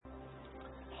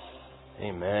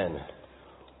Amen.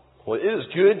 Well, it is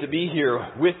good to be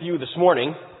here with you this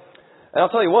morning. And I'll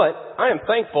tell you what, I am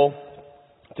thankful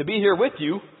to be here with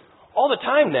you all the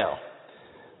time now.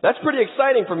 That's pretty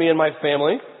exciting for me and my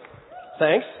family.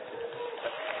 Thanks.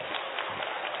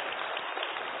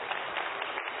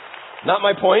 Not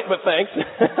my point, but thanks.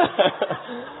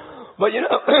 But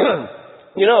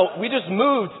we just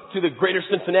moved to the greater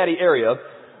Cincinnati area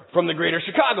from the greater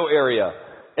Chicago area.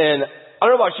 And I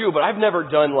don't know about you, but I've never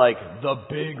done like the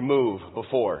big move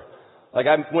before. Like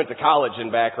I went to college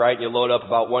and back, right? You load up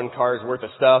about one car's worth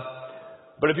of stuff.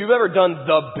 But if you've ever done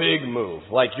the big move,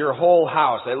 like your whole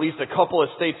house, at least a couple of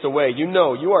states away, you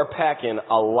know you are packing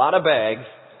a lot of bags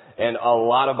and a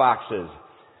lot of boxes.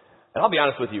 And I'll be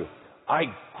honest with you, I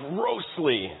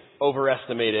grossly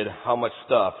overestimated how much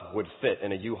stuff would fit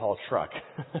in a U-Haul truck.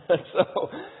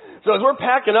 So as we're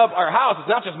packing up our house, it's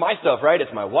not just my stuff, right? It's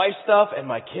my wife's stuff and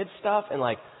my kids' stuff. And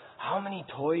like, how many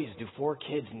toys do 4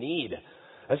 kids need?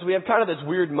 And so we have kind of this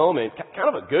weird moment,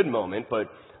 kind of a good moment, but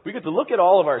we get to look at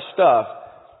all of our stuff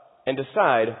and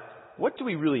decide, what do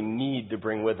we really need to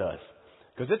bring with us?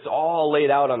 Because it's all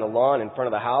laid out on the lawn in front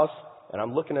of the house, and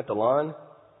I'm looking at the lawn,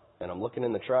 and I'm looking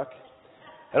in the truck,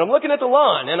 and I'm looking at the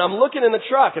lawn, and I'm looking in the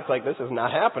truck. It's like, this is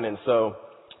not happening. So,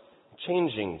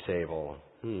 changing table.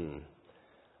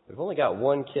 We've only got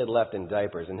one kid left in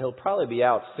diapers, and he'll probably be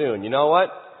out soon. You know what?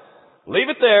 Leave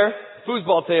it there.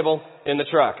 Foosball table in the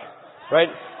truck. Right?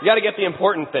 You got to get the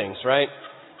important things, right?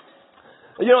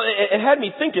 It had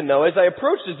me thinking, though, as I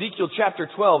approached Ezekiel chapter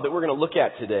 12 that we're going to look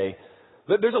at today,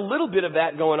 that there's a little bit of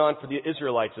that going on for the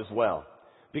Israelites as well.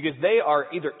 Because they are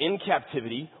either in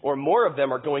captivity or more of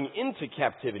them are going into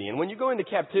captivity. And when you go into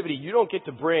captivity, you don't get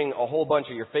to bring a whole bunch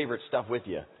of your favorite stuff with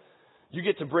you. You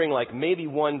get to bring like maybe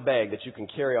one bag that you can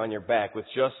carry on your back with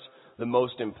just the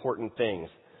most important things.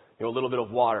 A little bit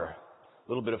of water, a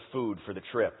little bit of food for the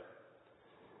trip.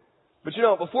 But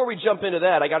before we jump into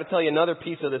that, I got to tell you another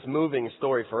piece of this moving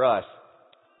story for us.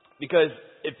 Because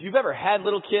if you've ever had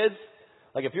little kids,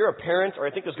 like if you're a parent, or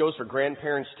I think this goes for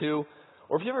grandparents too,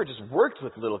 or if you've ever just worked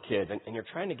with little kids and you're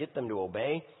trying to get them to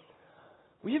obey,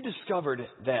 we have discovered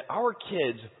that our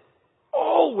kids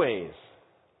always,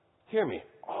 hear me,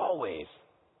 always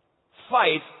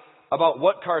fight about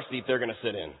what car seat they're going to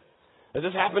sit in. Has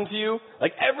this happened to you?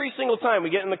 Like every single time we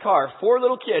get in the car, 4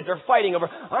 little kids are fighting over,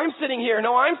 I'm sitting here,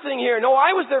 no, I'm sitting here, no,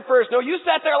 I was there first, no, you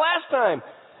sat there last time.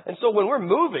 And so when we're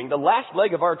moving, the last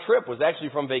leg of our trip was actually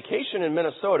from vacation in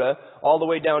Minnesota all the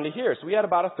way down to here. So we had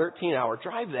about a 13-hour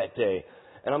drive that day.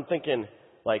 And I'm thinking,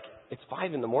 like, it's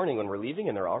 5 a.m. when we're leaving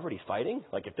and they're already fighting?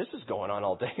 Like, if this is going on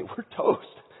all day, we're toast.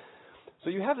 So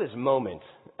you have this moment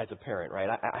as a parent, right?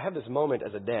 I have this moment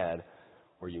as a dad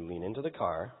where you lean into the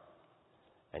car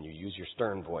and you use your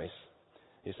stern voice.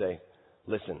 You say,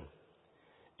 listen,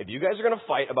 if you guys are going to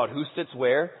fight about who sits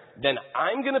where, then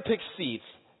I'm going to pick seats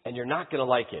and you're not going to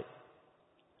like it.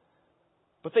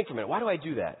 But think for a minute, why do I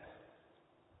do that?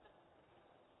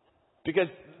 Because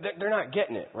they're not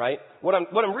getting it, right? What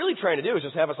I'm really trying to do is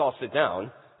just have us all sit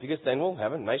down, because then we'll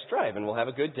have a nice drive and we'll have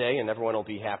a good day and everyone will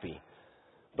be happy.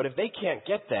 But if they can't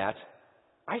get that,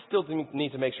 I still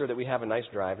need to make sure that we have a nice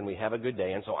drive and we have a good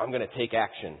day, and so I'm going to take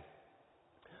action.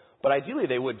 But ideally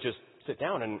they would just sit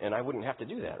down and I wouldn't have to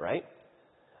do that, right?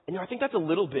 And I think that's a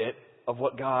little bit of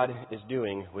what God is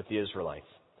doing with the Israelites.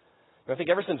 And I think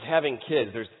ever since having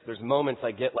kids, there's moments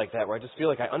I get like that where I just feel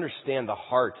like I understand the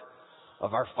heart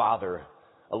of our Father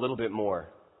a little bit more.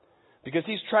 Because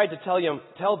He's tried to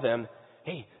tell them,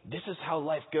 hey, this is how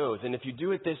life goes. And if you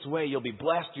do it this way, you'll be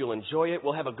blessed, you'll enjoy it,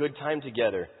 we'll have a good time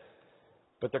together.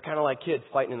 But they're kind of like kids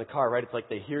fighting in the car, right? It's like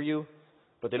they hear you,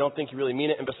 but they don't think you really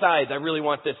mean it. And besides, I really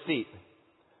want this seat.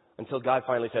 Until God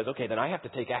finally says, okay, then I have to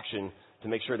take action to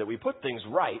make sure that we put things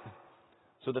right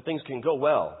so that things can go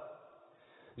well.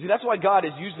 See, that's why God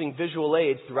is using visual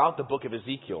aids throughout the book of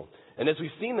Ezekiel. And as we've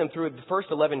seen them through the first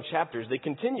 11 chapters, they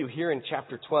continue here in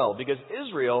chapter 12 because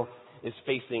Israel is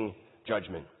facing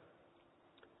judgment.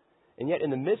 And yet in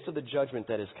the midst of the judgment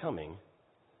that is coming,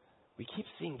 we keep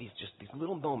seeing these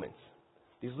little moments,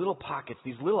 these little pockets,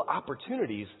 these little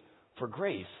opportunities for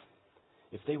grace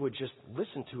if they would just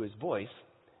listen to His voice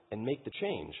and make the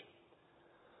change.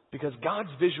 Because God's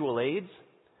visual aids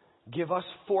give us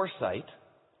foresight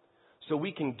so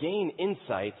we can gain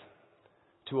insight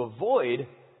to avoid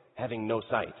having no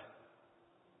sight.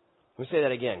 Let me say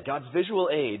that again. God's visual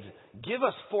aids give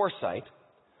us foresight,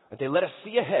 that they let us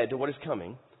see ahead to what is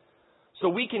coming, so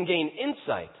we can gain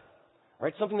insight,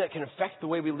 right? Something that can affect the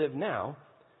way we live now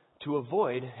to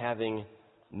avoid having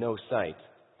no sight.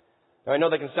 Now, I know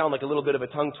that can sound like a little bit of a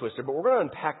tongue twister, but we're going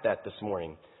to unpack that this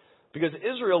morning. Because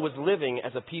Israel was living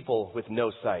as a people with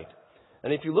no sight.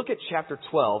 And if you look at chapter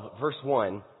 12, verse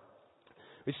 1,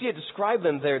 we see it describe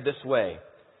them there this way.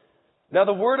 Now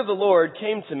the word of the Lord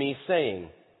came to me, saying,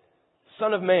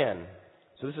 Son of man,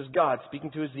 so this is God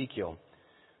speaking to Ezekiel,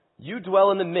 you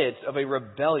dwell in the midst of a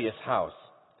rebellious house,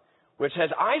 which has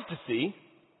eyes to see,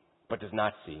 but does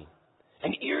not see,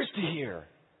 and ears to hear,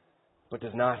 but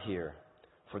does not hear,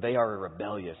 for they are a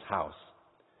rebellious house.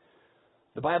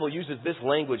 The Bible uses this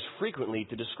language frequently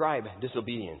to describe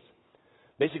disobedience.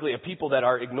 Basically, a people that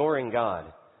are ignoring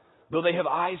God. Though they have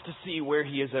eyes to see where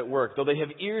He is at work, though they have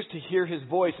ears to hear His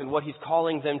voice and what He's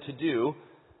calling them to do,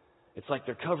 it's like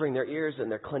they're covering their ears and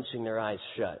they're clenching their eyes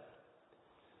shut.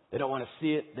 They don't want to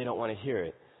see it, they don't want to hear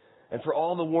it. And for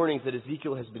all the warnings that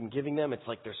Ezekiel has been giving them, it's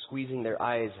like they're squeezing their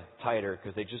eyes tighter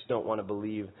because they just don't want to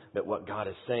believe that what God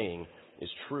is saying is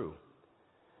true.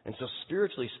 And so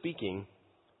spiritually speaking,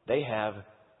 they have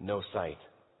no sight.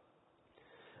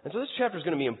 And so this chapter is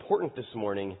going to be important this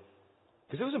morning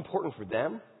because it was important for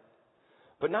them,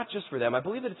 but not just for them. I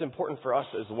believe that it's important for us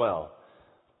as well.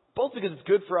 Both because it's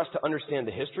good for us to understand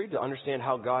the history, to understand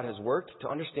how God has worked, to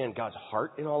understand God's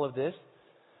heart in all of this,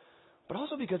 but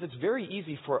also because it's very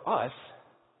easy for us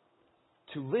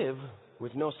to live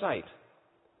with no sight.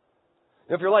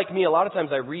 Now, if you're like me, a lot of times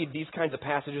I read these kinds of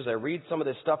passages, I read some of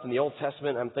this stuff in the Old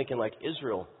Testament, I'm thinking like,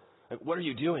 Israel, like, what are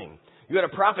you doing? You got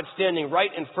a prophet standing right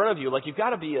in front of you. Like, you've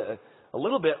got to be a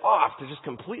little bit off to just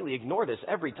completely ignore this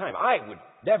every time. I would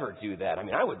never do that. I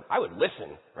mean, I would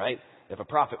listen, right, if a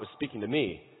prophet was speaking to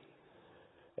me.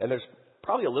 And there's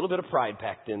probably a little bit of pride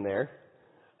packed in there.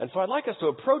 And so I'd like us to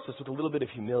approach this with a little bit of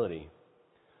humility.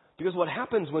 Because what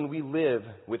happens when we live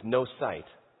with no sight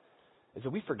is that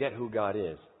we forget who God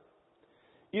is.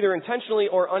 Either intentionally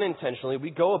or unintentionally, we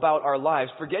go about our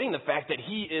lives forgetting the fact that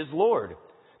He is Lord,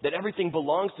 that everything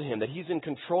belongs to Him, that He's in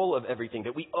control of everything,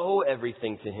 that we owe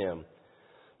everything to Him.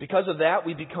 Because of that,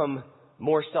 we become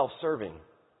more self-serving.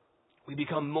 We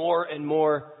become more and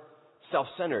more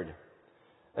self-centered.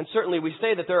 And certainly we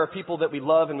say that there are people that we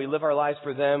love and we live our lives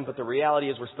for them, but the reality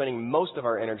is we're spending most of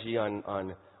our energy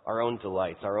on our own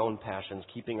delights, our own passions,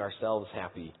 keeping ourselves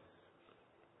happy.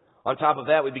 On top of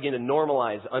that, we begin to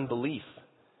normalize unbelief,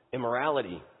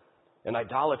 immorality, and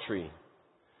idolatry.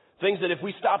 Things that if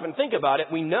we stop and think about it,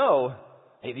 we know,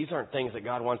 hey, these aren't things that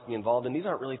God wants me involved in. These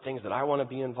aren't really things that I want to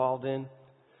be involved in.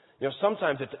 You know,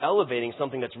 sometimes it's elevating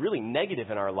something that's really negative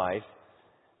in our life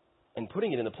and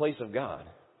putting it in the place of God.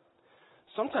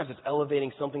 Sometimes it's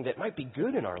elevating something that might be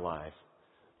good in our life,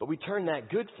 but we turn that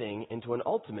good thing into an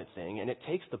ultimate thing and it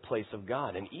takes the place of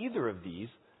God. And either of these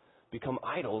become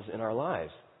idols in our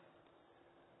lives.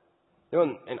 You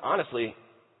know, and honestly,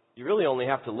 you really only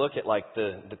have to look at like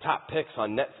the top picks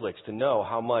on Netflix to know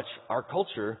how much our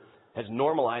culture has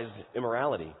normalized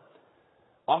immorality.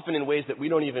 Often in ways that we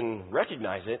don't even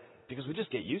recognize it because we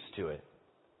just get used to it.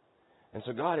 And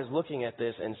so God is looking at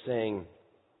this and saying,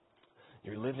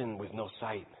 you're living with no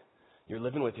sight. You're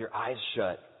living with your eyes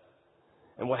shut.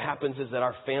 And what happens is that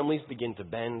our families begin to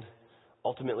bend.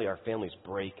 Ultimately, our families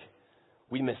break.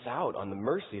 We miss out on the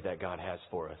mercy that God has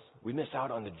for us. We miss out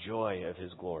on the joy of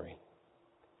His glory.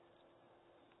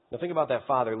 Now think about that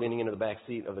father leaning into the back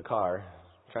seat of the car,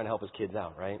 trying to help his kids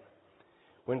out, right?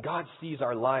 When God sees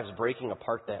our lives breaking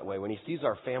apart that way, when He sees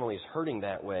our families hurting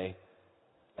that way,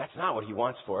 that's not what He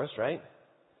wants for us, right?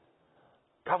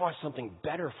 God wants something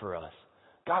better for us.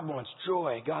 God wants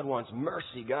joy. God wants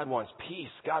mercy. God wants peace.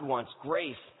 God wants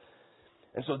grace.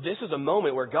 And so this is a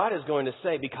moment where God is going to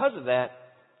say, because of that,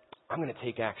 I'm going to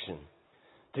take action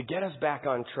to get us back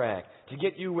on track, to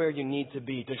get you where you need to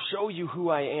be, to show you who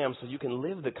I am so you can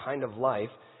live the kind of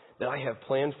life that I have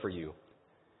planned for you.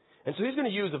 And so He's going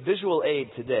to use a visual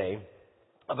aid today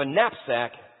of a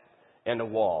knapsack and a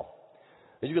wall.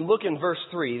 As you can look in verse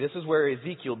 3, this is where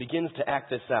Ezekiel begins to act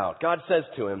this out. God says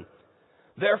to him,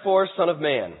 Therefore, son of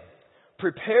man,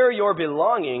 prepare your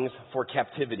belongings for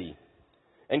captivity,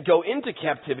 and go into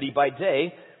captivity by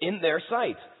day in their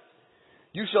sight.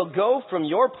 You shall go from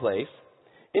your place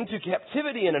into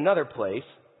captivity in another place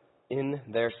in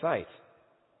their sight.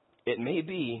 It may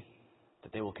be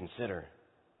that they will consider,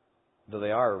 though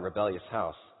they are a rebellious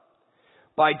house.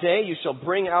 By day you shall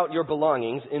bring out your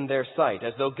belongings in their sight,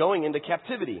 as though going into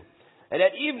captivity. And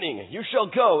at evening you shall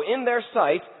go in their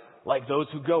sight, like those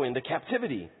who go into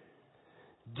captivity.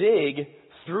 Dig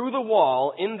through the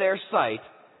wall in their sight,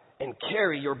 and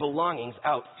carry your belongings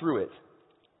out through it.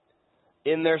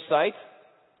 In their sight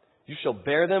you shall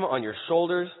bear them on your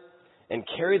shoulders, and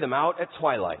carry them out at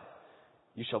twilight.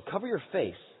 You shall cover your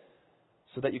face,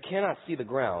 so that you cannot see the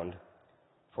ground,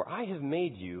 for I have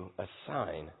made you a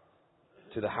sign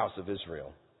to the house of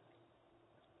Israel.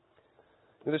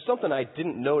 There's something I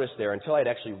didn't notice there until I'd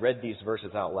actually read these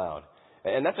verses out loud.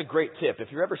 And that's a great tip.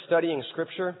 If you're ever studying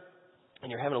Scripture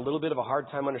and you're having a little bit of a hard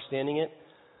time understanding it,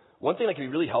 one thing that can be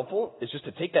really helpful is just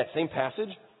to take that same passage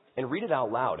and read it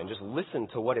out loud and just listen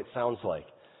to what it sounds like.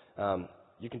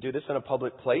 You can do this in a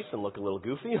public place and look a little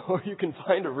goofy, or you can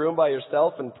find a room by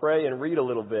yourself and pray and read a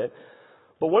little bit.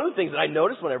 But one of the things that I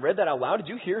noticed when I read that out loud, did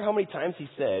you hear how many times he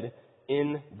said,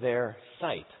 in their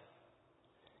sight?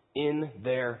 In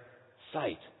their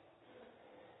sight.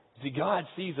 See, God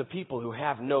sees a people who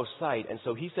have no sight, and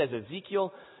so he says,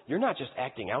 Ezekiel, you're not just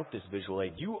acting out this visual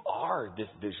aid. You are this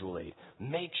visual aid.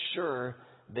 Make sure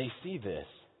they see this.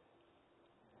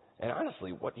 And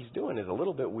honestly, what he's doing is a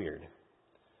little bit weird.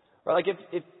 Or like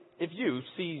if you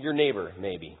see your neighbor,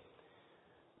 maybe,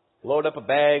 load up a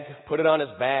bag, put it on his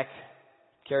back,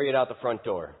 carry it out the front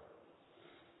door.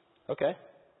 Okay.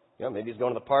 You know, maybe he's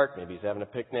going to the park, maybe he's having a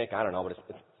picnic. I don't know, but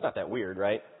it's not that weird,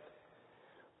 right?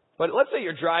 But let's say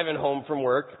you're driving home from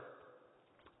work,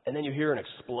 and then you hear an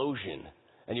explosion,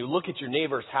 and you look at your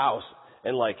neighbor's house,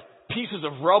 and like pieces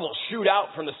of rubble shoot out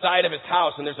from the side of his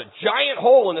house, and there's a giant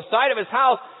hole in the side of his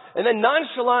house, and then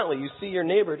nonchalantly you see your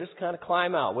neighbor just kind of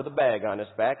climb out with a bag on his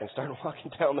back and start walking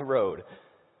down the road.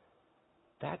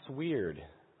 That's weird,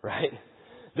 right?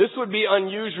 This would be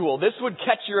unusual. This would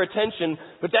catch your attention,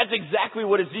 but that's exactly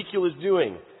what Ezekiel is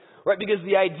doing, right? Because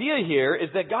the idea here is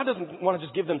that God doesn't want to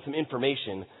just give them some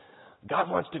information. God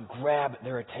wants to grab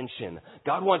their attention.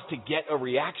 God wants to get a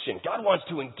reaction. God wants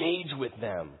to engage with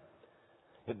them.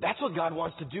 That's what God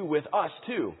wants to do with us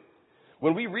too.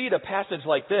 When we read a passage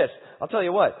like this, I'll tell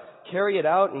you what, carry it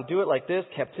out and do it like this,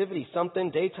 captivity,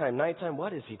 something, daytime, nighttime,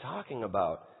 what is he talking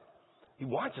about? He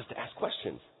wants us to ask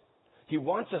questions. He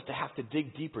wants us to have to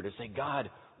dig deeper to say, God,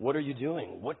 what are you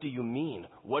doing? What do you mean?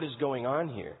 What is going on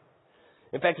here?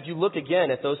 In fact, if you look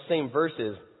again at those same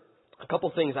verses, a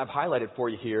couple things I've highlighted for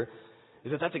you here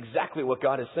is that that's exactly what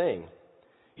God is saying.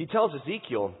 He tells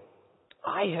Ezekiel,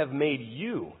 I have made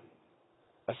you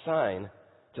a sign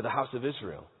to the house of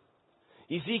Israel.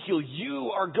 Ezekiel,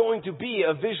 you are going to be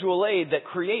a visual aid that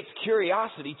creates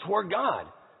curiosity toward God.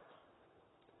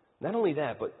 Not only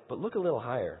that, but look a little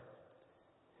higher.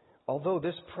 Although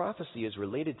this prophecy is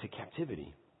related to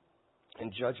captivity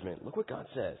and judgment, look what God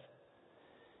says.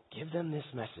 Give them this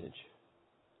message.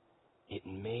 It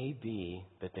may be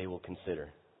that they will consider.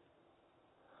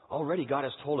 Already God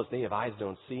has told us they have eyes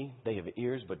don't see, they have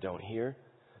ears but don't hear.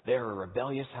 They're a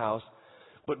rebellious house,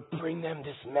 but bring them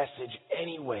this message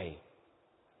anyway.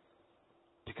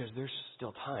 Because there's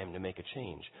still time to make a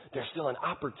change. There's still an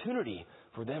opportunity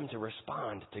for them to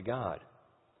respond to God.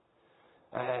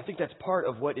 I think that's part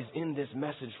of what is in this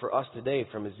message for us today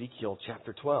from Ezekiel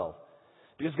chapter 12.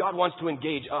 Because God wants to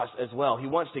engage us as well. He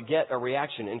wants to get a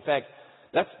reaction. In fact,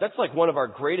 that's like one of our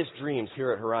greatest dreams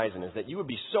here at Horizon, is that you would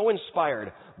be so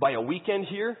inspired by a weekend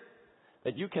here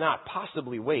that you cannot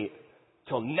possibly wait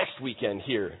till next weekend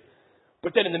here.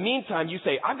 But then in the meantime, you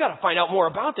say, I've got to find out more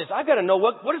about this. I've got to know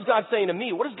what is God saying to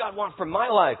me? What does God want from my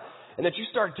life? And that you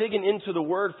start digging into the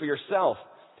Word for yourself.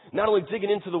 Not only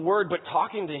digging into the Word, but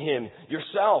talking to Him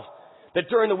yourself. That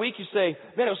during the week you say,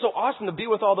 man, it was so awesome to be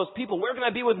with all those people. Where can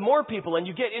I be with more people? And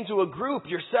you get into a group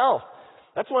yourself.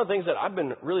 That's one of the things that I've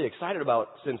been really excited about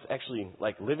since actually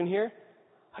living here.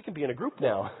 I can be in a group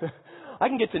now. I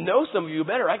can get to know some of you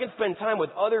better. I can spend time with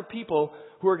other people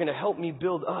who are going to help me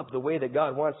build up the way that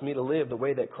God wants me to live, the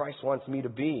way that Christ wants me to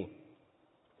be.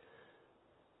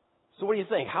 So what do you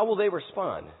think? How will they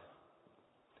respond?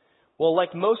 Well,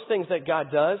 like most things that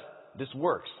God does, this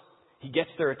works. He gets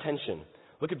their attention.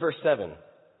 Look at verse 7.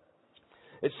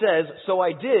 It says, so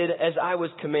I did as I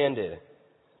was commanded.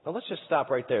 Now let's just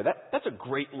stop right there. That's a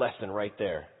great lesson right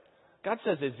there. God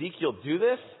says, Ezekiel, do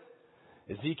this.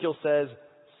 Ezekiel says,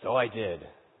 so I did.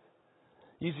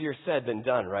 Easier said than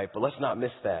done, right? But let's not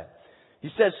miss that. He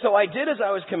says, so I did as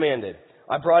I was commanded.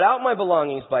 I brought out my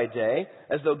belongings by day,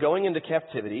 as though going into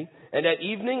captivity, and at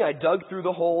evening I dug through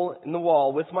the hole in the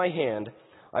wall with my hand.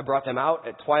 I brought them out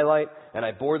at twilight, and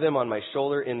I bore them on my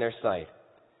shoulder in their sight.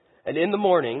 And in the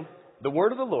morning, the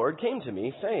word of the Lord came to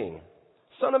me, saying,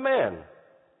 Son of man,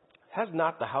 has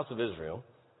not the house of Israel,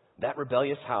 that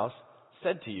rebellious house,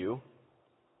 said to you,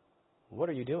 what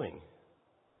are you doing?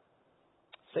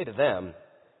 Say to them,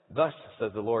 thus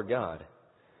says the Lord God,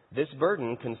 this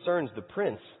burden concerns the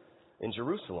prince in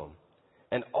Jerusalem,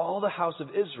 and all the house of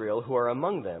Israel who are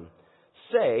among them.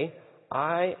 Say,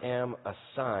 I am a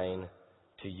sign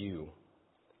to you.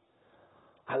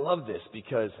 I love this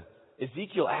because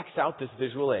Ezekiel acts out this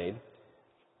visual aid,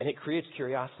 and it creates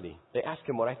curiosity. They ask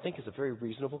him what I think is a very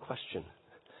reasonable question.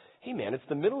 hey man, it's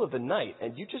the middle of the night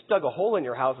and you just dug a hole in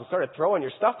your house and started throwing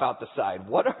your stuff out the side.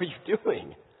 What are you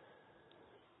doing?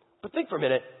 But think for a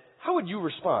minute, how would you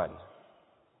respond?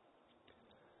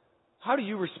 How do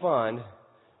you respond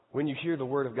when you hear the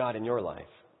word of God in your life?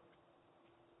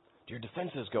 Do your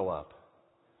defenses go up?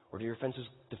 Or do your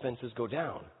defenses go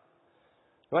down?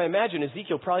 Well, I imagine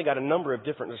Ezekiel probably got a number of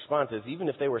different responses, even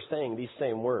if they were saying these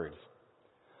same words.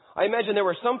 I imagine there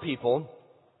were some people,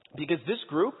 because this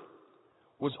group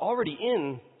was already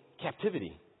in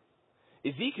captivity.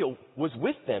 Ezekiel was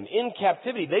with them in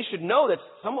captivity. They should know that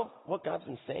some of what God's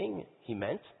been saying, he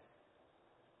meant.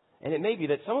 And it may be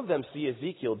that some of them see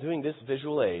Ezekiel doing this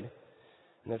visual aid,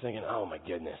 and they're thinking, oh my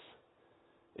goodness,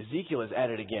 Ezekiel is at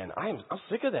it again. I'm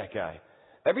sick of that guy.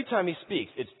 Every time he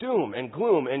speaks, it's doom and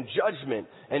gloom and judgment,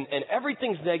 and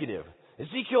everything's negative.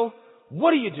 Ezekiel,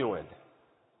 what are you doing?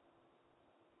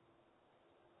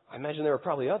 I imagine there are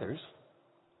probably others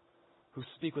who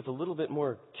speak with a little bit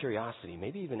more curiosity,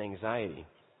 maybe even anxiety,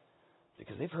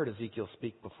 because they've heard Ezekiel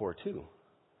speak before too.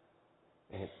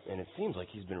 And it seems like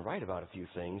he's been right about a few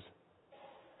things.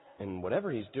 And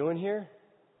whatever he's doing here,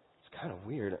 it's kind of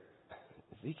weird.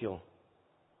 Ezekiel,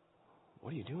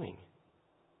 what are you doing?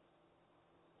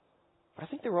 But I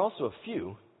think there were also a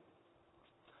few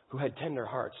who had tender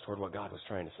hearts toward what God was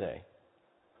trying to say.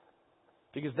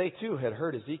 Because they too had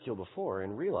heard Ezekiel before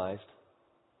and realized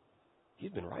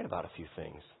he's been right about a few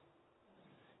things.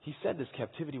 He said this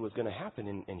captivity was going to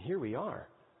happen, and here we are.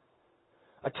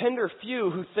 A tender few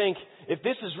who think, if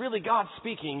this is really God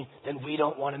speaking, then we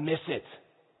don't want to miss it.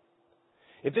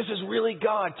 If this is really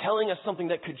God telling us something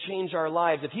that could change our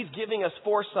lives, if he's giving us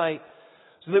foresight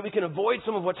so that we can avoid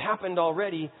some of what's happened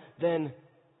already, then,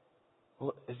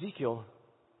 well, Ezekiel,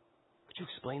 could you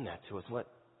explain that to us?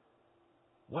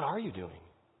 What are you doing?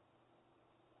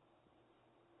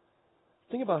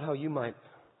 Think about how you might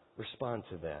respond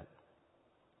to that.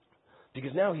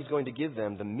 Because now he's going to give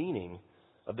them the meaning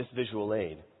of this visual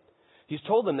aid. He's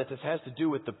told them that this has to do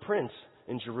with the prince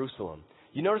in Jerusalem.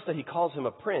 You notice that he calls him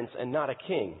a prince and not a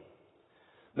king.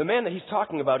 The man that he's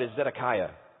talking about is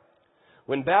Zedekiah.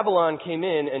 When Babylon came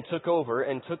in and took over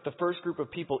and took the first group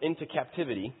of people into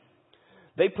captivity,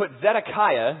 they put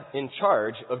Zedekiah in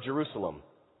charge of Jerusalem.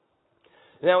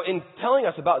 Now, in telling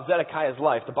us about Zedekiah's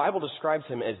life, the Bible describes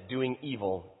him as doing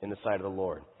evil in the sight of the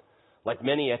Lord, like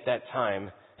many at that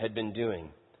time had been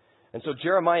doing. And so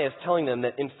Jeremiah is telling them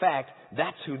that, in fact,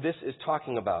 that's who this is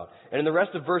talking about. And in the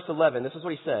rest of verse 11, this is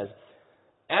what he says,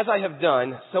 "As I have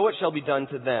done, so it shall be done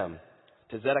to them,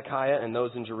 to Zedekiah and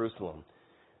those in Jerusalem.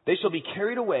 They shall be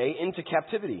carried away into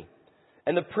captivity,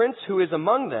 and the prince who is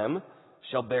among them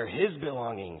shall bear his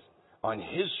belongings on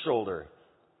his shoulder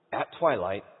at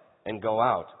twilight and go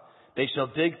out. They shall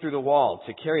dig through the wall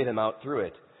to carry them out through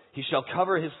it. He shall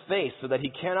cover his face so that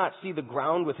he cannot see the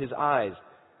ground with his eyes.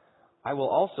 I will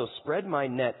also spread my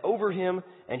net over him,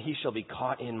 and he shall be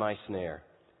caught in my snare.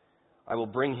 I will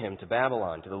bring him to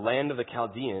Babylon, to the land of the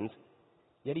Chaldeans,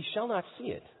 yet he shall not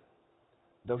see it,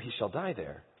 though he shall die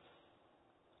there.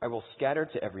 I will scatter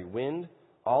to every wind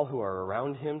all who are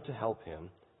around him to help him,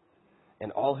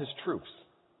 and all his troops,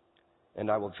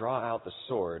 and I will draw out the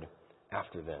sword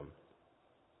after them."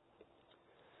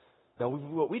 Now,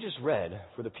 what we just read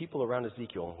for the people around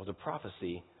Ezekiel was a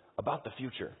prophecy about the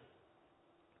future.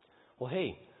 Well,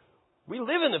 hey, we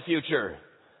live in the future,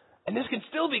 and this can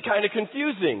still be kind of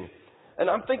confusing. And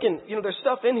I'm thinking, there's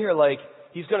stuff in here like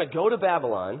he's going to go to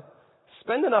Babylon,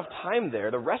 spend enough time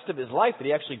there, the rest of his life, that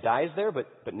he actually dies there, but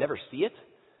never see it.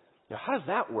 How does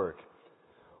that work?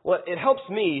 Well, it helps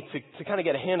me to kind of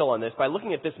get a handle on this by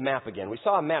looking at this map again. We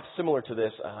saw a map similar to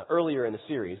this earlier in the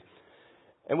series.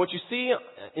 And what you see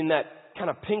in that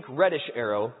kind of pink reddish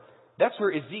arrow, that's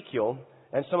where Ezekiel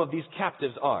and some of these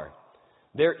captives are.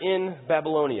 They're in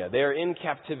Babylonia. They're in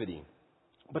captivity.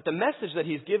 But the message that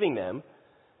he's giving them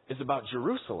is about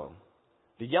Jerusalem,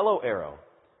 the yellow arrow,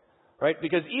 right?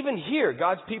 Because even here,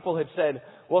 God's people had said,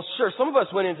 well, sure, some of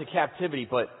us went into captivity,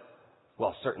 but,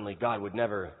 well, certainly God would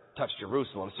never touch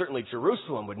Jerusalem. Certainly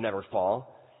Jerusalem would never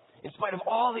fall. In spite of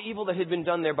all the evil that had been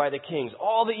done there by the kings,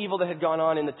 all the evil that had gone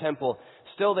on in the temple,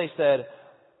 still they said,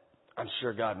 I'm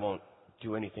sure God won't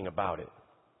do anything about it.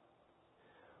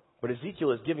 But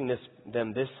Ezekiel is giving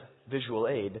them this visual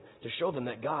aid to show them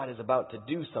that God is about to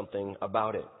do something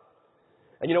about it.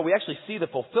 And we actually see the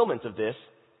fulfillment of this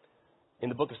in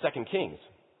the book of 2 Kings,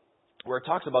 where it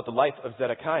talks about the life of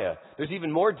Zedekiah. There's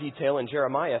even more detail in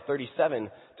Jeremiah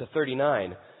 37 to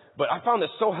 39. But I found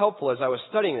this so helpful as I was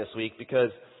studying this week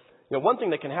because, one thing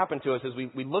that can happen to us is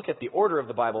we look at the order of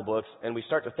the Bible books and we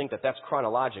start to think that that's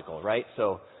chronological, right?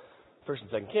 So First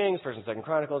and Second Kings, First and Second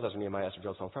Chronicles, Ezra, Nehemiah, Esther,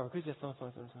 Joel, Psalm, Prophet,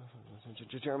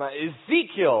 Jeremiah,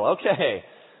 Ezekiel. Okay.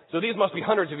 So these must be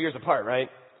hundreds of years apart, right?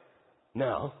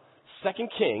 No. Second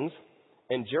Kings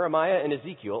and Jeremiah and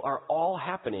Ezekiel are all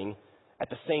happening at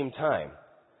the same time.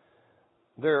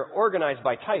 They're organized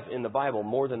by type in the Bible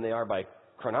more than they are by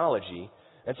chronology.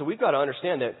 And so we've got to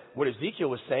understand that what Ezekiel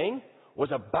was saying was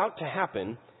about to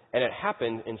happen, and it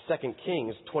happened in 2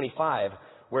 Kings 25,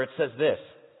 where it says this.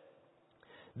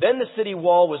 Then the city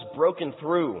wall was broken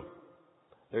through.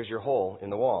 There's your hole in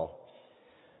the wall.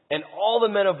 And all the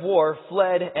men of war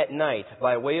fled at night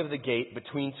by way of the gate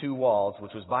between two walls,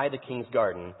 which was by the king's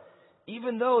garden,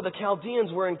 even though the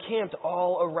Chaldeans were encamped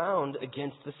all around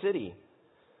against the city.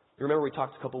 You remember we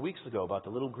talked a couple weeks ago about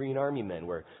the little green army men,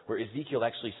 where Ezekiel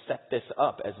actually set this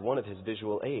up as one of his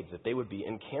visual aids, that they would be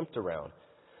encamped around.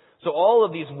 So all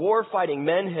of these war-fighting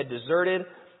men had deserted,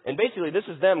 and basically this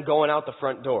is them going out the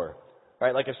front door.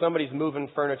 Right? Like if somebody's moving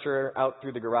furniture out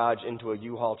through the garage into a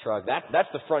U-Haul truck, that's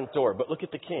the front door. But look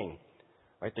at the king.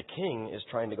 Right? The king is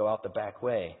trying to go out the back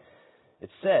way.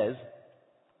 It says,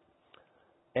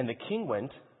 and the king went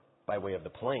by way of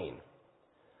the plain.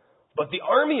 But the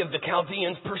army of the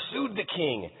Chaldeans pursued the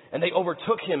king, and they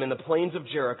overtook him in the plains of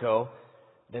Jericho.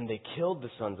 Then they killed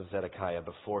the sons of Zedekiah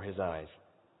before his eyes,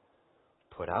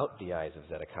 put out the eyes of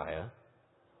Zedekiah,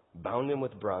 bound him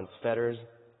with bronze fetters,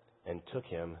 and took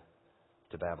him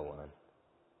to Babylon.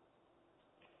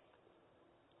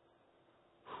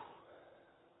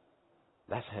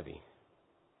 That's heavy.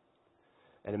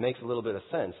 And it makes a little bit of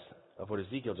sense of what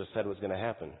Ezekiel just said was going to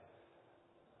happen.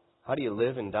 How do you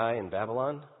live and die in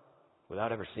Babylon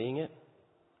without ever seeing it?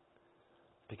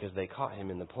 Because they caught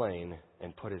him in the plain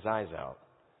and put his eyes out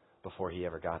before he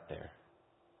ever got there.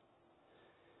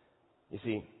 You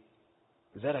see,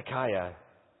 Zedekiah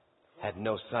had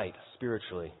no sight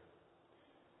spiritually.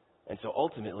 And so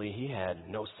ultimately, he had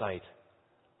no sight,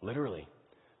 literally,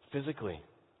 physically.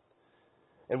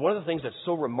 And one of the things that's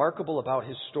so remarkable about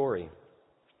his story,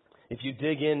 if you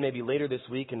dig in maybe later this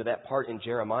week into that part in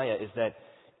Jeremiah, is that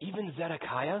even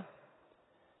Zedekiah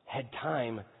had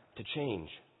time to change.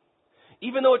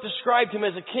 Even though it described him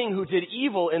as a king who did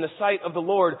evil in the sight of the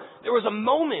Lord, there was a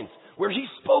moment where he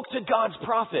spoke to God's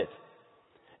prophet.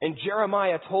 And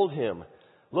Jeremiah told him,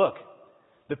 look,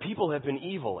 the people have been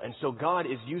evil, and so God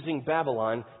is using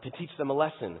Babylon to teach them a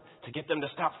lesson, to get them to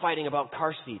stop fighting about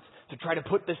car seats, to try to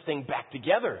put this thing back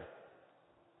together.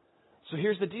 So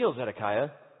here's the deal, Zedekiah.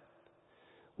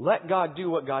 Let God do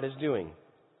what God is doing.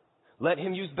 Let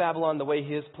him use Babylon the way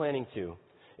he is planning to.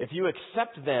 If you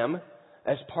accept them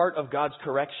as part of God's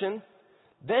correction,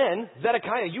 then,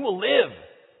 Zedekiah, you will live.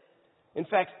 In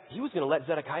fact, he was going to let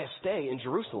Zedekiah stay in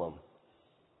Jerusalem.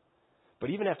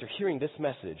 But even after hearing this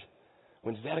message,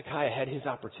 when Zedekiah had his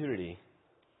opportunity,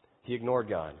 he ignored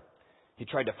God. He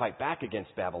tried to fight back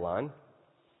against Babylon,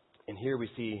 and here we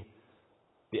see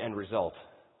the end result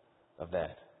of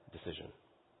that decision.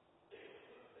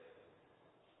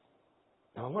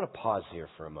 Now I want to pause here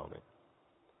for a moment.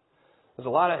 There's a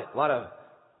lot of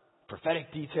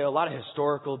prophetic detail, a lot of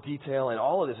historical detail, and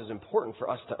all of this is important for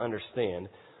us to understand.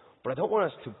 But I don't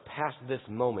want us to pass this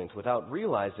moment without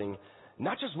realizing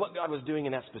not just what God was doing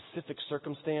in that specific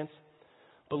circumstance,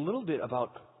 but a little bit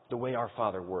about the way our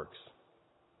Father works.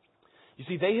 You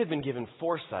see, they had been given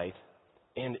foresight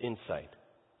and insight.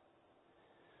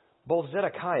 Both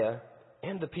Zedekiah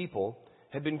and the people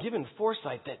had been given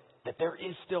foresight that there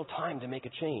is still time to make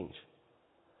a change.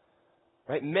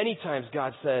 Right? Many times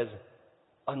God says,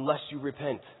 unless you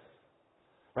repent.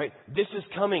 Right? This is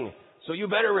coming, so you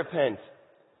better repent.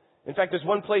 In fact, there's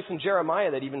one place in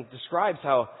Jeremiah that even describes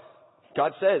how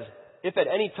God says, if at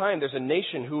any time there's a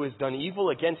nation who has done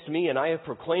evil against me and I have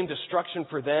proclaimed destruction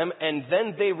for them and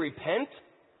then they repent,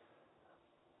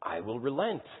 I will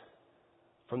relent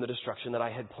from the destruction that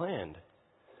I had planned.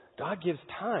 God gives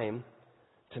time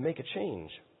to make a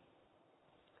change.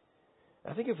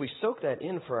 I think if we soak that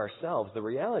in for ourselves, the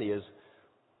reality is,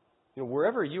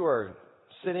 wherever you are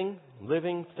sitting,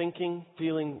 living, thinking,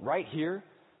 feeling right here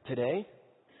today,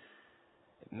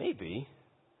 it may be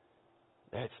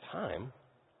that it's time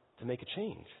to make a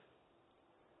change.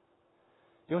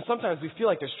 Sometimes we feel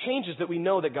like there's changes that we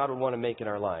know that God would want to make in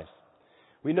our lives.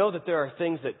 We know that there are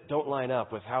things that don't line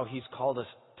up with how He's called us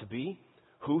to be,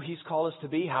 who He's called us to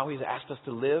be, how He's asked us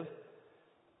to live.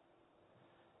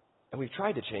 And we've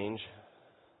tried to change,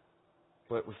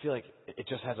 but we feel like it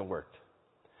just hasn't worked.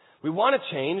 We want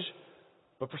to change,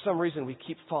 but for some reason we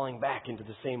keep falling back into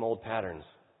the same old patterns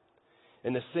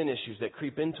and the sin issues that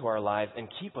creep into our lives and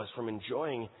keep us from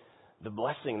enjoying the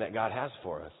blessing that God has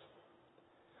for us.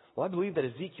 Well, I believe that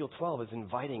Ezekiel 12 is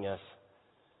inviting us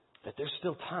that there's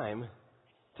still time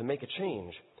to make a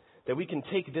change. That we can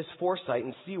take this foresight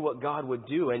and see what God would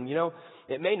do. And,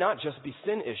 it may not just be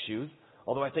sin issues,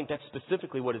 although I think that's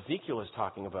specifically what Ezekiel is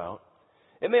talking about.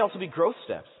 It may also be growth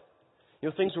steps.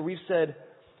 Things where we've said,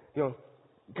 God,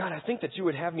 I think that you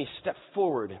would have me step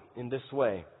forward in this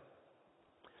way.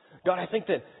 God, I think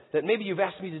that maybe you've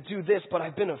asked me to do this, but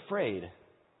I've been afraid.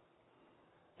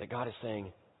 That God is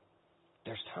saying,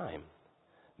 there's time.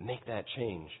 Make that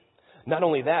change. Not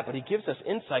only that, but he gives us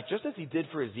insight, just as he did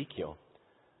for Ezekiel,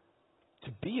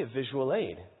 to be a visual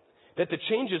aid. That the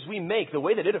changes we make, the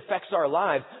way that it affects our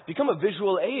lives, become a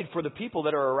visual aid for the people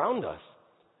that are around us.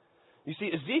 You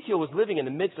see, Ezekiel was living in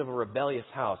the midst of a rebellious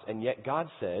house, and yet God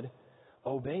said,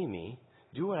 obey me,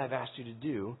 do what I've asked you to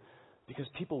do, because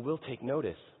people will take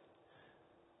notice.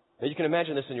 Now you can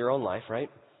imagine this in your own life, right?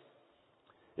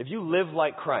 If you live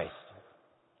like Christ,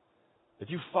 if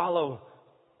you follow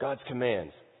God's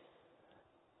commands,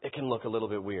 it can look a little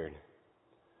bit weird.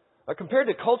 Compared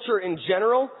to culture in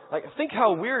general, think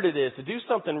how weird it is to do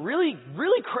something really,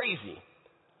 really crazy,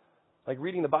 like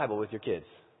reading the Bible with your kids.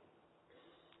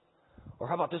 Or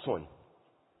how about this one?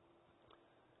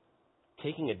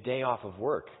 Taking a day off of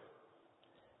work.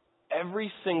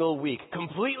 Every single week,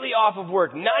 completely off of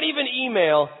work, not even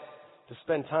email, to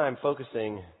spend time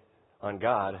focusing on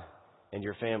God and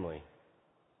your family.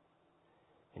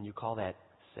 And you call that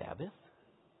Sabbath?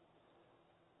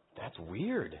 That's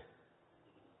weird,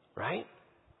 right?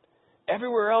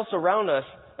 Everywhere else around us,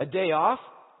 a day off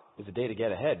is a day to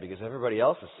get ahead because everybody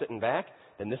else is sitting back,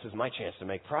 then this is my chance to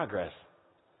make progress.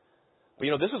 But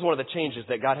this is one of the changes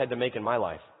that God had to make in my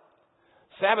life.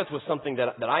 Sabbath was something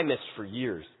that I missed for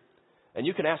years. And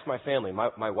you can ask my family.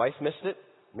 My wife missed it,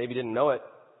 maybe didn't know it,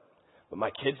 but my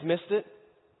kids missed it.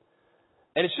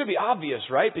 And it should be obvious,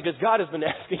 right? Because God has been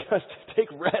asking us to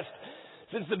take rest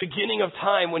since the beginning of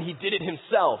time when he did it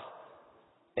himself.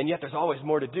 And yet there's always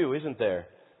more to do, isn't there?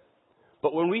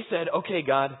 But when we said, okay,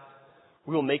 God,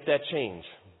 we will make that change,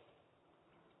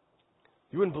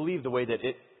 you wouldn't believe the way that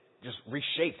it just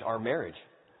reshaped our marriage,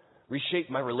 reshaped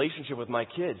my relationship with my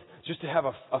kids. Just to have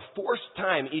a forced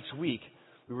time each week,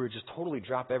 we would just totally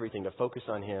drop everything to focus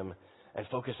on him and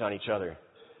focus on each other.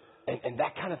 And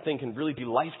that kind of thing can really be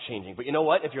life-changing. But you know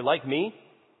what? If you're like me,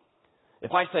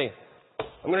 if I say,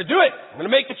 I'm going to do it, I'm going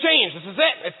to make the change, this is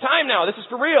it, it's time now, this is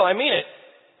for real, I mean it.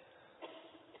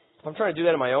 If I'm trying to do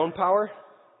that in my own power,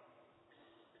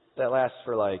 that lasts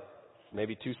for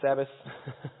maybe 2 Sabbaths.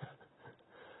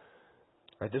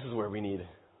 Right? This is where we need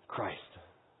Christ,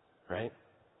 right?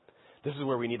 This is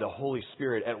where we need the Holy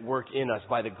Spirit at work in us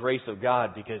by the grace of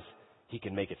God because he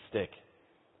can make it stick.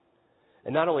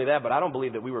 And not only that, but I don't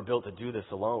believe that we were built to do this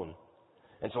alone.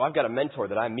 And so I've got a mentor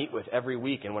that I meet with every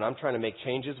week. And when I'm trying to make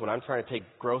changes, when I'm trying to take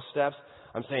growth steps,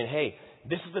 I'm saying, hey,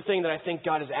 this is the thing that I think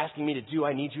God is asking me to do.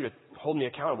 I need you to hold me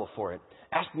accountable for it.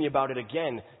 Ask me about it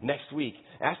again next week.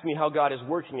 Ask me how God is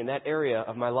working in that area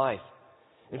of my life.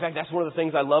 In fact, that's one of the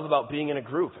things I love about being in a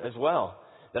group as well.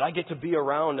 That I get to be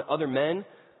around other men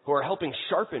who are helping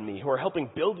sharpen me, who are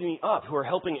helping build me up, who are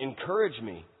helping encourage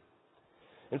me.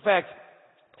 In fact,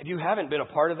 if you haven't been a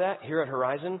part of that here at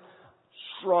Horizon,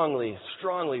 strongly,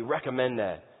 strongly recommend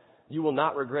that. You will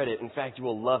not regret it. In fact, you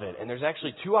will love it. And there's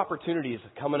actually 2 opportunities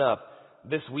coming up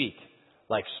this week,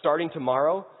 like starting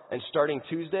tomorrow and starting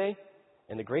Tuesday.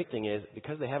 And the great thing is,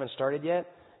 because they haven't started yet,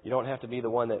 you don't have to be the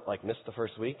one that missed the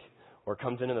first week or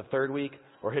comes in the 3rd week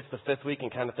or hits the 5th week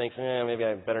and kind of thinks, maybe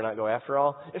I better not go after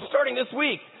all. It's starting this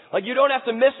week. You don't have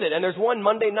to miss it. And there's one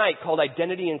Monday night called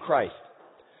Identity in Christ.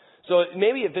 So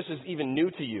maybe if this is even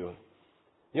new to you,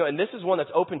 and this is one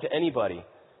that's open to anybody,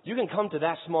 you can come to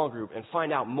that small group and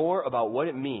find out more about what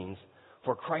it means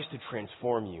for Christ to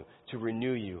transform you, to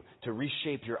renew you, to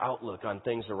reshape your outlook on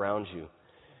things around you.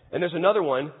 And there's another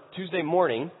one, Tuesday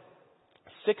morning,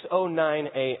 6:09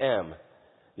 a.m.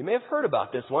 You may have heard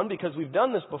about this one because we've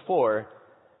done this before.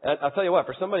 And I'll tell you what,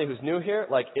 for somebody who's new here,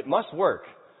 it must work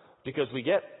because we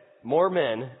get more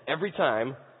men every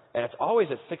time. And it's always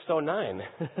at 6:09.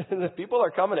 If people are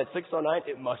coming at 6:09,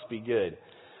 it must be good.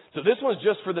 So this one's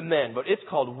just for the men, but it's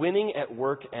called Winning at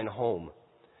Work and Home.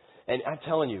 And I'm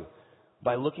telling you,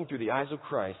 by looking through the eyes of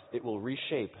Christ, it will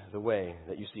reshape the way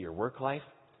that you see your work life,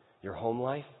 your home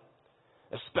life.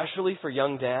 Especially for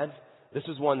young dads, this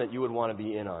is one that you would want to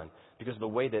be in on because of the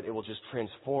way that it will just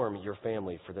transform your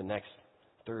family for the next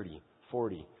 30,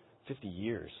 40, 50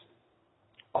 years.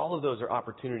 All of those are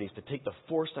opportunities to take the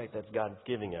foresight that God's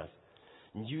giving us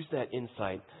and use that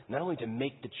insight not only to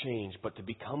make the change, but to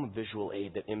become a visual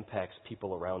aid that impacts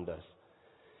people around us.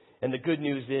 And the good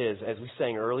news is, as we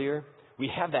sang earlier, we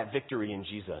have that victory in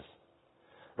Jesus.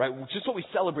 Right? Just what we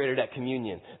celebrated at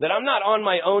communion. That I'm not on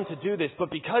my own to do this, but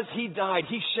because He died,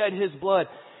 He shed His blood,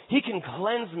 He can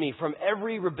cleanse me from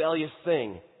every rebellious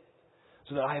thing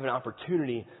so that I have an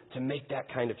opportunity to make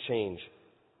that kind of change.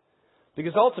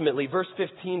 Because ultimately, verse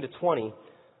 15 to 20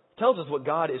 tells us what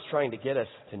God is trying to get us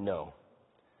to know.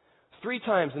 3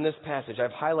 times in this passage,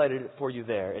 I've highlighted it for you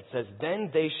there. It says, then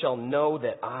they shall know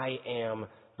that I am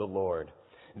the Lord.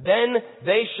 Then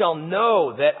they shall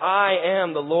know that I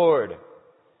am the Lord.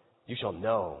 You shall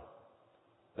know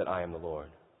that I am the Lord.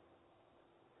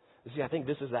 You see, I think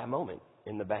this is that moment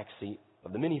in the back seat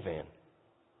of the minivan.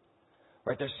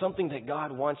 Right? There's something that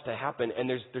God wants to happen, and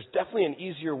there's definitely an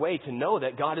easier way to know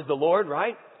that God is the Lord,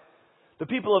 right? The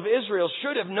people of Israel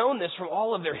should have known this from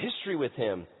all of their history with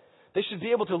Him. They should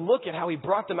be able to look at how He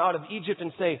brought them out of Egypt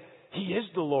and say, He is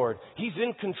the Lord. He's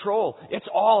in control. It's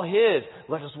all His.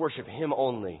 Let us worship Him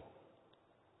only.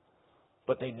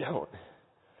 But they don't.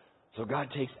 So God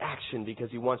takes action because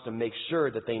He wants to make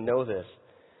sure that they know this.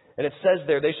 And it says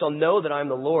there, they shall know that I am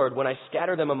the Lord when I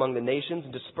scatter them among the nations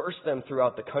and disperse them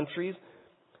throughout the countries.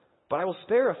 But I will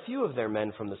spare a few of their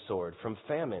men from the sword, from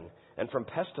famine, and from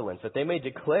pestilence, that they may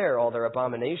declare all their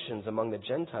abominations among the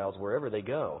Gentiles wherever they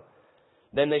go.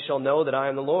 Then they shall know that I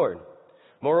am the Lord.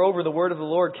 Moreover, the word of the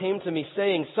Lord came to me,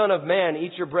 saying, Son of man,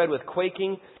 eat your bread with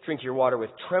quaking, drink your water with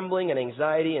trembling and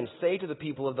anxiety, and say to the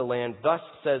people of the land, Thus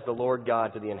says the Lord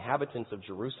God to the inhabitants of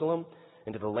Jerusalem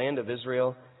and to the land of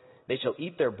Israel, They shall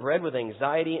eat their bread with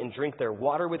anxiety and drink their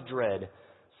water with dread,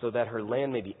 so that her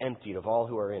land may be emptied of all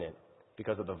who are in it,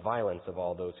 because of the violence of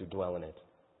all those who dwell in it.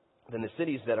 Then the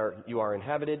cities that you are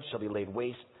inhabited shall be laid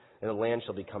waste, and the land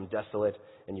shall become desolate,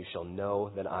 and you shall know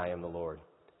that I am the Lord.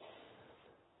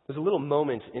 There's a little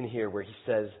moment in here where He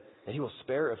says that He will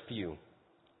spare a few.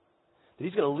 That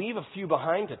He's going to leave a few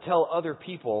behind to tell other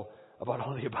people about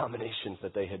all the abominations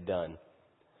that they had done.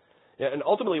 Yeah, and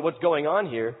ultimately what's going on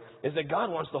here is that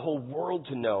God wants the whole world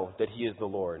to know that He is the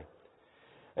Lord.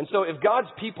 And so if God's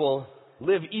people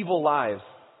live evil lives,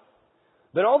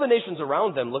 then all the nations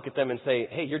around them look at them and say,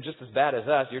 hey, you're just as bad as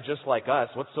us. You're just like us.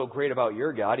 What's so great about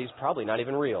your God? He's probably not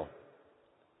even real.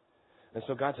 And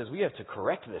so God says, we have to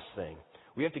correct this thing.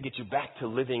 We have to get you back to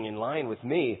living in line with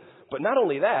me. But not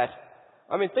only that,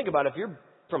 I mean, think about it. If you're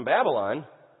from Babylon,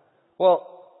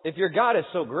 well, if your God is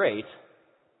so great,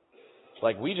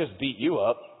 like we just beat you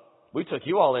up. We took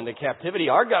you all into captivity.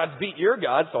 Our gods beat your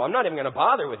God, so I'm not even going to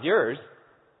bother with yours.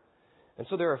 And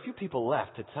so there are a few people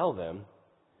left to tell them,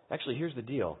 actually, here's the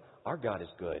deal. Our God is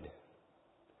good.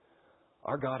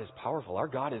 Our God is powerful. Our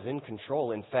God is in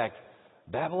control. In fact,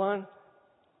 Babylon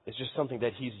is just something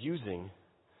that He's using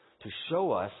to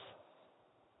show us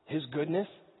His goodness,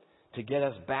 to get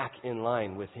us back in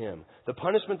line with Him. The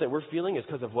punishment that we're feeling is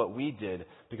because of what we did,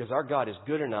 because our God is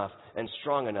good enough and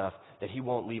strong enough that He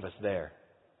won't leave us there.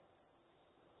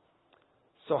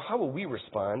 So how will we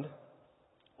respond?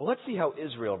 Well, let's see how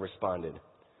Israel responded.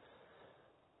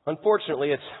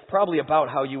 Unfortunately, it's probably about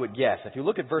how you would guess. If you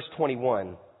look at verse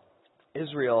 21,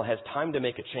 Israel has time to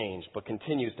make a change, but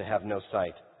continues to have no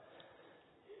sight.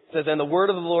 It says, And the word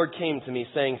of the Lord came to me,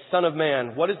 saying, Son of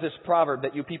man, what is this proverb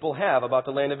that you people have about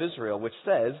the land of Israel, which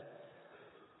says,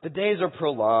 The days are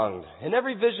prolonged, and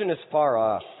every vision is far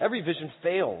off. Every vision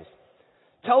fails.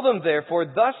 Tell them, therefore,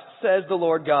 thus says the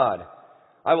Lord God,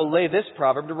 I will lay this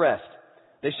proverb to rest.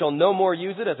 They shall no more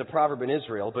use it as a proverb in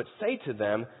Israel, but say to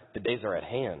them, The days are at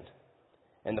hand,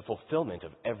 and the fulfillment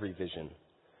of every vision.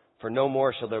 For no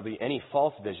more shall there be any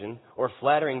false vision or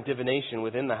flattering divination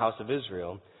within the house of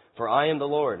Israel. For I am the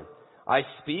Lord. I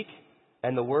speak,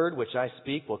 and the word which I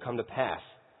speak will come to pass.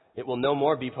 It will no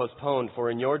more be postponed, for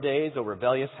in your days, O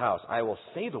rebellious house, I will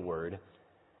say the word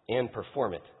and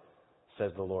perform it,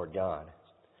 says the Lord God.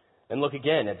 And look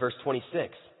again at verse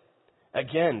 26.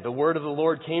 Again, the word of the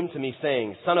Lord came to me,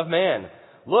 saying, Son of man,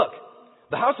 look,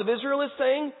 the house of Israel is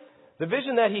saying, the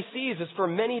vision that he sees is for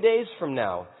many days from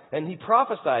now, and he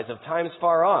prophesies of times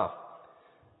far off.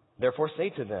 Therefore say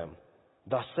to them,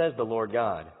 Thus says the Lord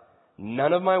God,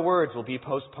 None of my words will be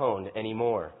postponed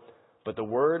anymore, but the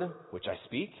word which I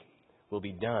speak will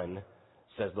be done,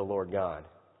 says the Lord God.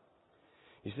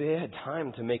 You see, they had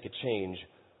time to make a change,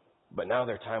 but now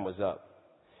their time was up.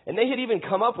 And they had even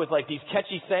come up with like these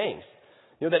catchy sayings.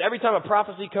 You know, that every time a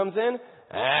prophecy comes in,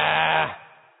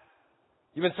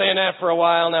 you've been saying that for a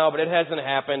while now, but it hasn't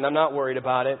happened. I'm not worried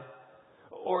about it.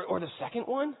 Or the second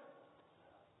one,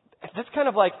 that's kind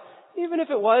of like, even if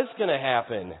it was going to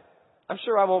happen, I'm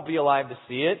sure I won't be alive to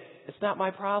see it. It's not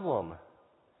my problem.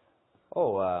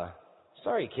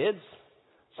 Sorry, kids.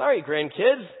 Sorry,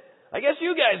 grandkids. I guess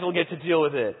you guys will get to deal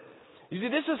with it. You see,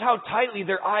 this is how tightly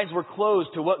their eyes were closed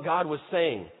to what God was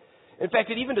saying. In fact,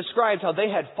 it even describes how they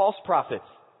had false prophets.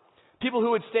 People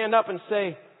who would stand up and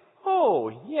say, oh,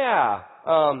 yeah,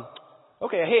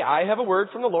 okay, hey, I have a word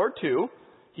from the Lord too.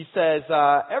 He says,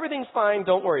 everything's fine,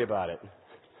 don't worry about it.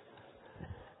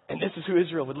 And this is who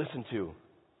Israel would listen to.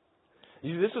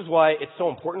 This is why it's so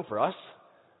important for us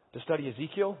to study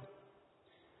Ezekiel.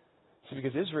 See,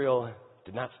 because Israel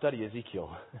did not study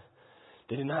Ezekiel.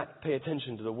 They did not pay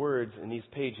attention to the words in these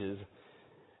pages,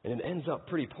 and it ends up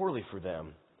pretty poorly for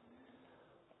them.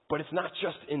 But it's not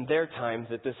just in their time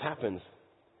that this happens.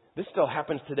 This still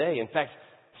happens today. In fact,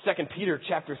 2 Peter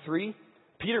chapter 3,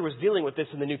 Peter was dealing with this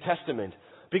in the New Testament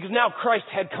because now Christ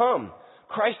had come.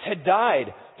 Christ had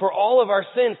died for all of our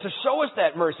sins to show us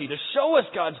that mercy, to show us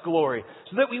God's glory,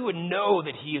 so that we would know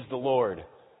that He is the Lord.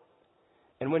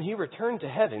 And when He returned to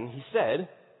heaven, He said,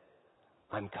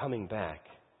 I'm coming back.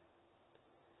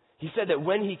 He said that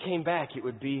when He came back, it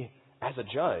would be as a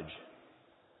judge,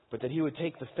 but that He would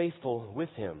take the faithful with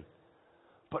Him.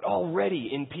 But already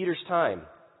in Peter's time,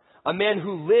 a man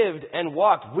who lived and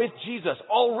walked with Jesus,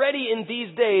 already in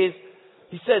these days,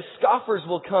 he says, scoffers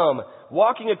will come,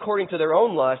 walking according to their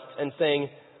own lusts and saying,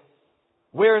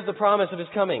 where is the promise of His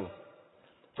coming?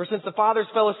 For since the fathers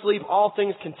fell asleep, all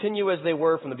things continue as they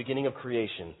were from the beginning of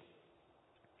creation.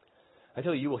 I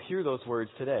tell you, you will hear those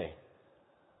words today.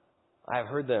 I have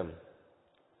heard them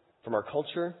from our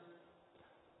culture,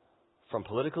 from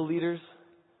political leaders,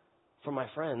 from my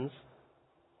friends,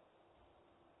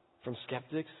 from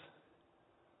skeptics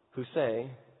who say,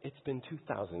 it's been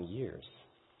 2,000 years.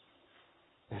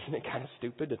 Isn't it kind of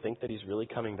stupid to think that He's really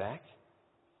coming back?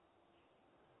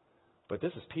 But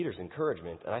this is Peter's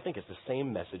encouragement, and I think it's the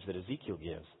same message that Ezekiel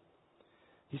gives.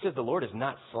 He says the Lord is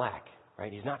not slack,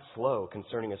 right? He's not slow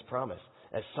concerning His promise.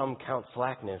 As some count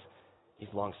slackness, He's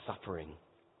long-suffering.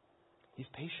 He's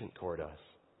patient toward us.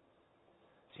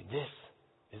 See, this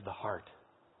is the heart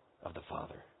of the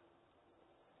Father.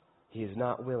 He is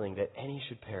not willing that any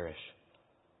should perish,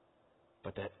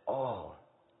 but that all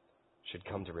should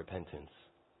come to repentance.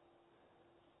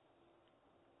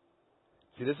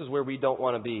 See, this is where we don't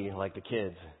want to be like the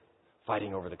kids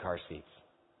fighting over the car seats.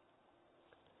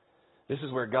 This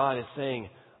is where God is saying,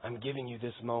 I'm giving you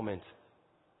this moment.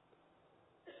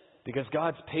 Because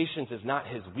God's patience is not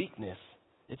His weakness,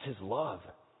 it's His love.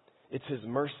 It's His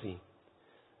mercy.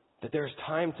 That there's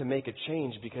time to make a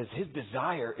change because His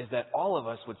desire is that all of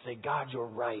us would say, God, you're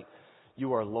right.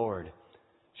 You are Lord.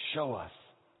 Show us,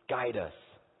 guide us,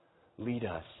 lead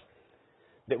us.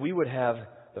 That we would have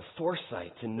the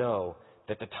foresight to know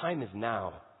that the time is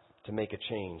now to make a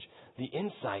change. The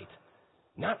insight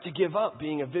not to give up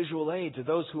being a visual aid to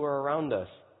those who are around us.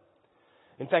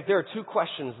 In fact, there are two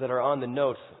questions that are on the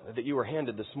notes that you were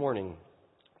handed this morning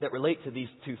that relate to these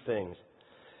two things.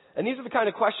 And these are the kind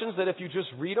of questions that if you just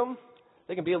read them,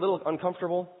 they can be a little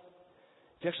uncomfortable.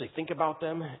 If you actually think about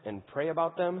them and pray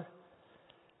about them,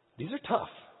 these are tough.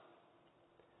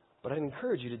 But I'd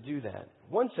encourage you to do that.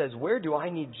 One says, where do I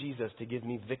need Jesus to give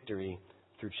me victory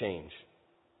through change?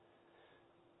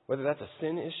 Whether that's a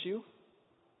sin issue,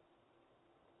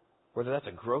 whether that's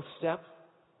a growth step,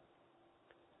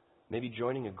 maybe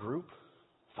joining a group,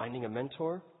 finding a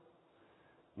mentor,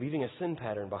 leaving a sin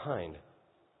pattern behind.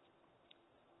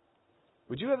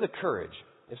 Would you have the courage,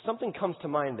 if something comes to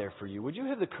mind there for you, would you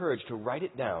have the courage to write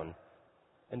it down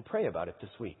and pray about it this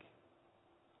week?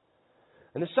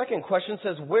 And the second question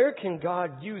says, where can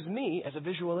God use me as a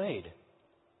visual aid?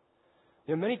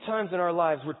 You know, many times in our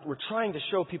lives, we're trying to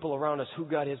show people around us who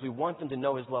God is. We want them to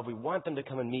know His love. We want them to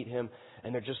come and meet Him,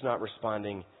 and they're just not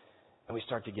responding, and we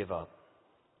start to give up.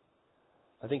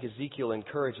 I think Ezekiel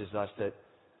encourages us that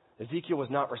Ezekiel was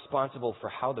not responsible for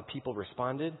how the people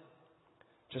responded,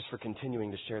 just for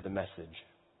continuing to share the message.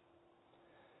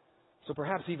 So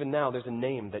perhaps even now there's a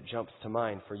name that jumps to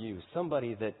mind for you,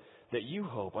 somebody that you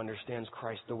hope understands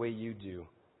Christ the way you do.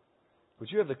 Would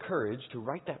you have the courage to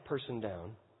write that person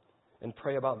down and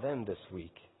pray about them this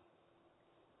week?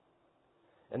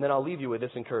 And then I'll leave you with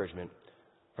this encouragement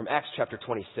from Acts chapter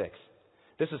 26.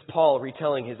 This is Paul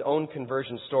retelling his own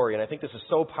conversion story, and I think this is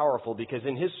so powerful because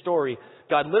in his story,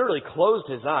 God literally closed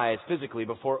his eyes physically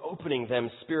before opening them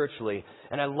spiritually.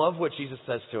 And I love what Jesus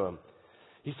says to him.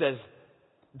 He says,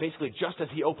 basically, just as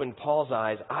He opened Paul's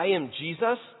eyes, I am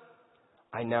Jesus,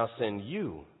 I now send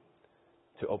you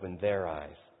to open their eyes.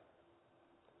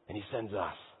 And He sends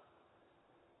us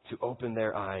to open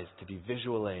their eyes to be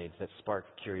visual aids that spark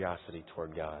curiosity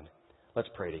toward God. Let's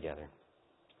pray together.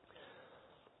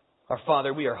 Our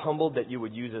Father, we are humbled that You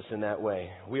would use us in that way.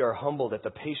 We are humbled at the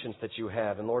patience that You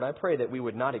have. And Lord, I pray that we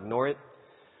would not ignore it,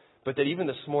 but that even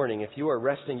this morning, if You are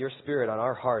resting Your Spirit on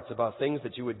our hearts about things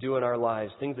that You would do in our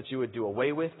lives, things that You would do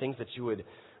away with, things that You would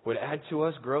would add to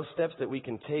us, growth steps that we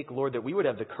can take, Lord, that we would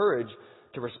have the courage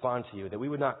to respond to you, that we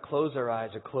would not close our eyes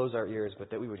or close our ears, but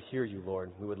that we would hear you,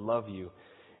 Lord. We would love you,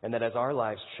 and that as our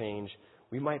lives change,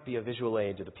 we might be a visual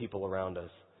aid to the people around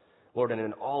us. Lord, and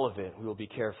in all of it, we will be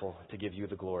careful to give you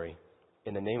the glory.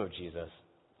 In the name of Jesus,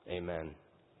 amen.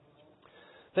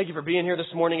 Thank you for being here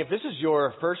this morning. If this is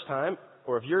your first time,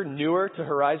 or if you're newer to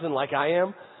Horizon like I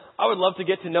am, I would love to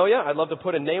get to know you. I'd love to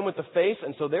put a name with the face.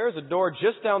 And so there's a door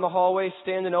just down the hallway,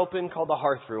 standing open, called the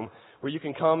Hearth Room, where you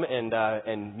can come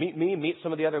and meet me, meet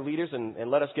some of the other leaders,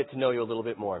 and let us get to know you a little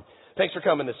bit more. Thanks for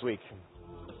coming this week.